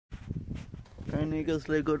Alright, niggas,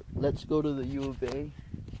 let's go to the UofA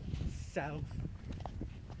South.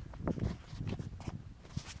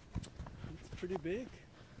 It's pretty big.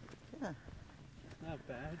 Yeah. Not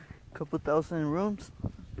bad. Couple thousand rooms.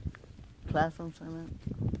 Classrooms, I meant.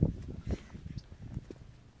 Yeah.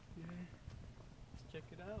 Let's check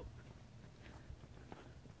it out.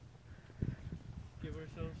 Give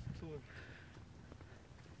ourselves a tour.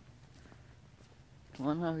 Come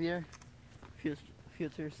on, Javier.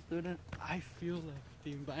 Future student. I feel like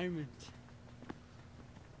the environment.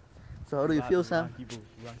 So how do you feel, Sam? You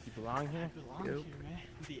belong here? I belong Yep. here, man.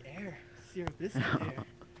 The air. Sierra Vista air.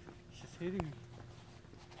 It's just hitting me.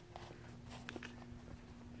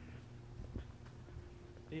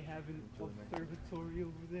 They have an observatory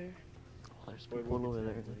over there. Oh, there's people over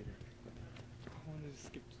there. I wanted to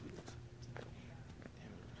skip to it.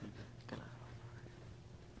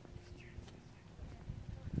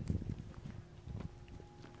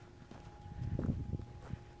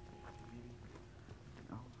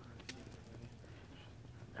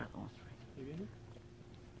 They're the ones right. You get it?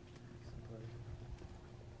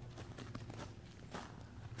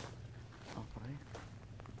 Oh, por ahí.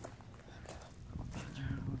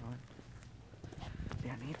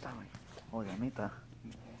 Dianita, güey. Oh, Dianita.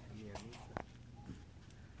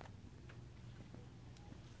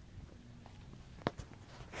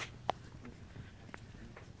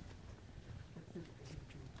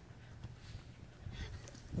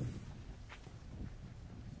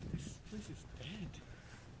 This place is dead.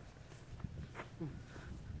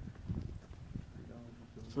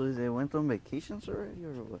 So they went on vacations already,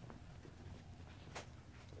 or what?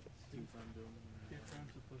 That's where I'm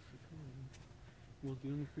supposed to come. Well, the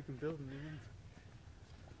only freaking building they went.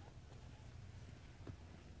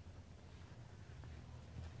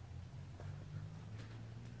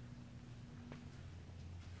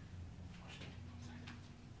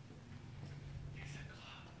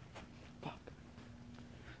 Fuck.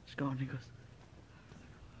 Let's go, niggas.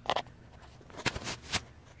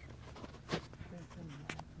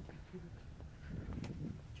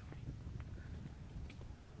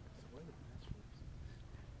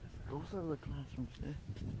 Those are the classrooms, eh?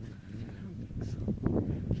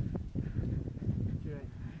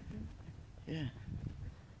 Yeah.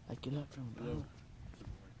 I get up from below.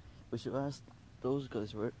 We should ask those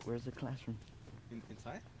guys, where's the classroom?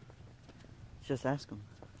 Inside? Just ask them.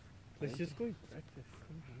 Let's just go eat breakfast.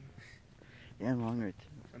 Yeah, longer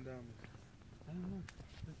too. And I don't know.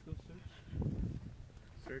 Let's go search.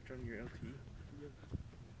 search on your LTE.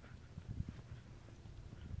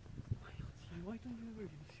 Why don't you ever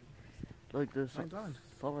use yours? Look, there's Mine's on.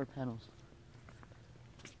 solar panels.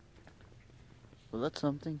 Well, that's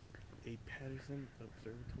something. A Patterson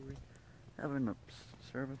Observatory. Have an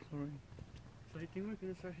observatory. So I think we're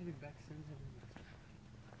gonna start heading back soon.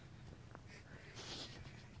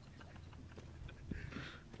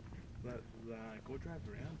 Go drive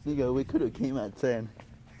around. Nigga, we could have came at 10.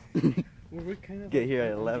 Well, we're kind of Get here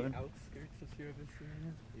at on 11. the outskirts of Sierra Vista right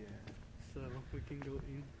now. Yeah. So we can go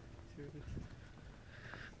in Sierra Vista.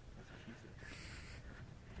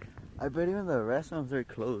 I bet even the restaurants are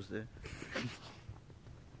closed, dude. It's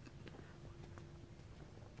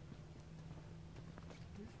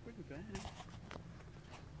pretty bad.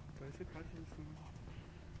 But it's a question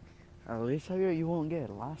of At least Javier, you won't get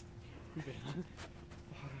lost. Fuck.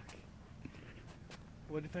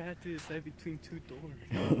 What if I had to decide between two doors?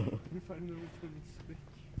 What if I don't know which one to switch?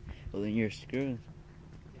 Well, then you're screwed.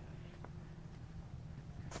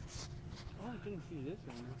 Oh, I didn't see this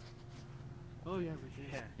one. Oh yeah, we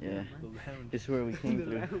did. Yeah. The lounge. This is where we came The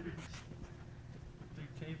through. lounge. Three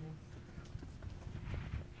tables.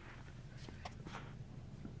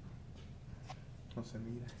 No se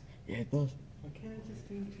mira. Yeah, it does. Why can't I just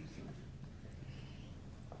do two?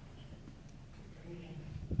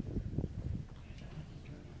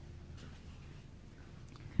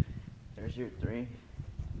 There's your 3.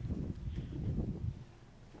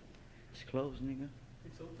 It's closed, nigga.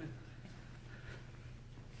 It's open.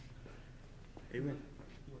 Hey, man.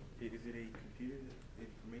 Is it a computer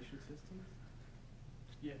information system?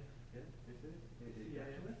 Yeah. Yeah, is it? Yeah.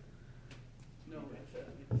 No, it's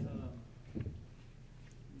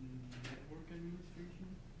network administration.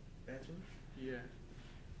 Bachelor? Yeah.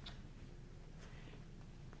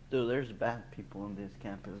 Dude, there's bad people on this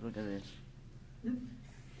campus. Look at this.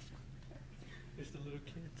 It's the little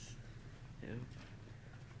kids. Dude.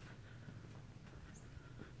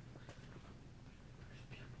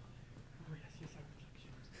 Oh yes, yes, our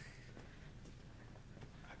reflection.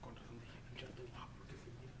 Con razón dije, ya tú va, porque se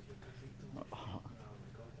mira yo casi todo. Oh. Oh my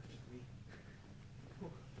god, that's just me.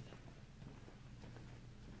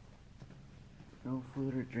 No. No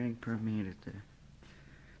food or drink permitted there.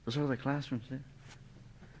 Those are the classrooms, eh?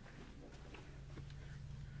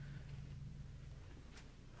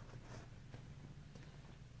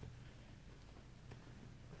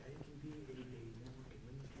 It can be a network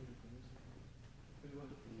administrator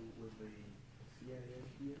with a CIS,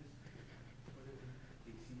 yes? Whatever.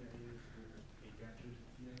 A CIS or a bachelor's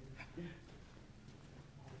in CIS? Yeah.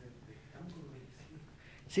 I'm going to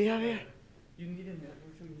see. See, Javier? You need a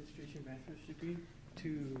network administration bachelor's degree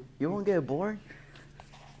to You won't get bored?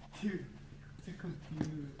 to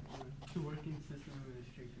compute to work in system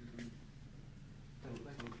administration.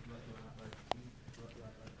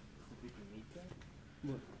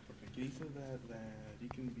 What? Okay, he said that you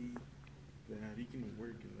can be, that you can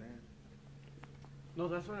work in that. No,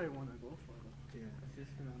 that's what I want to go for. Though. Yeah.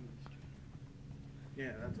 System administration.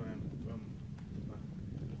 Yeah, that's why I'm,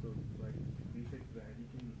 so like, he said that you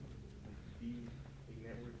can like be a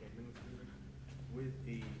network administrator with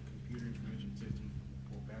a computer information system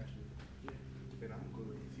or bachelor. Yeah. Then I'm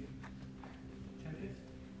going to see. Tempest?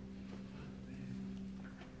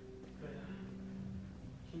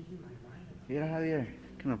 Changing my mind. Yeah, Javier.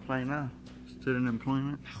 Can apply now. Student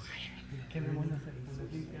employment.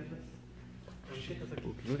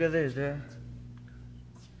 Look at this, there.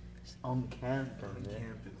 It's on campus. On there.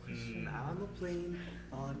 campus. Not on the plane.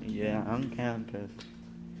 On Yeah, on campus.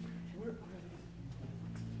 Where are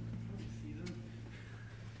they? See them?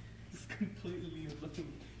 It's completely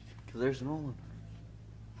alone. Cause there's no one.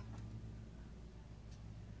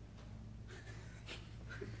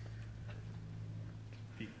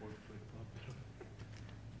 Before flip flop.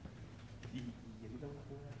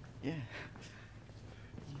 Yeah.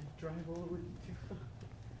 You drive all the way to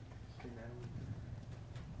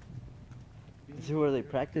This is where they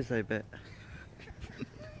practice, I bet.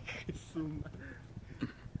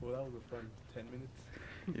 Well, that was a fun 10 minutes.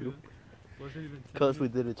 Yep. Wasn't even 10 Cause we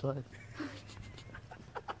minutes. did it twice.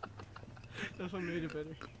 That's what made it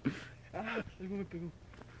better. Ah, algo me pegó.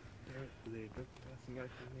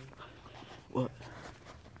 What?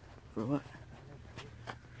 For what?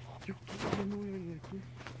 Yo no voy a venir aquí.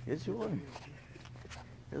 Yes, you are.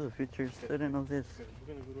 You're the future student of this.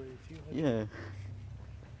 We're gonna go to ASU. Yeah.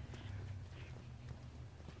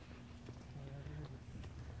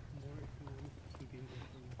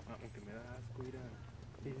 Aunque me da asco ir a...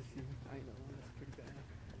 I know, that's pretty bad.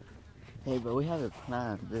 Hey, but we have it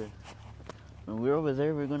planned, dude. When we're over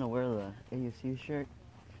there, we're gonna wear the ASU shirt.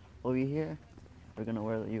 Over here, we're gonna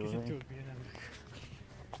wear the ¿Qué se te UofA. olvida?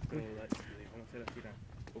 So like, vamos a hacer así,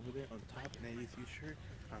 over there on top, an ASU shirt,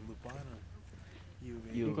 on the bottom. You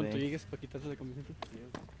En cuanto ve. llegues para quitarse la camiseta. Yeah.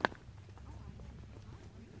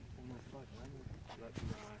 Oh no, fuck, I'm like,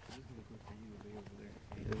 nah, he's looking for you over there.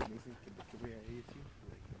 Hey, Yeah. listen, que voy a ASU?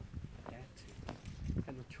 Like, had to.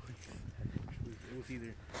 Had no choice. It was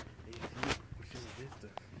either ASU or Chula Vista.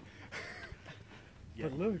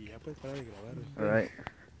 But look. Ya puedes parar de grabar. All right.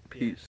 Peace.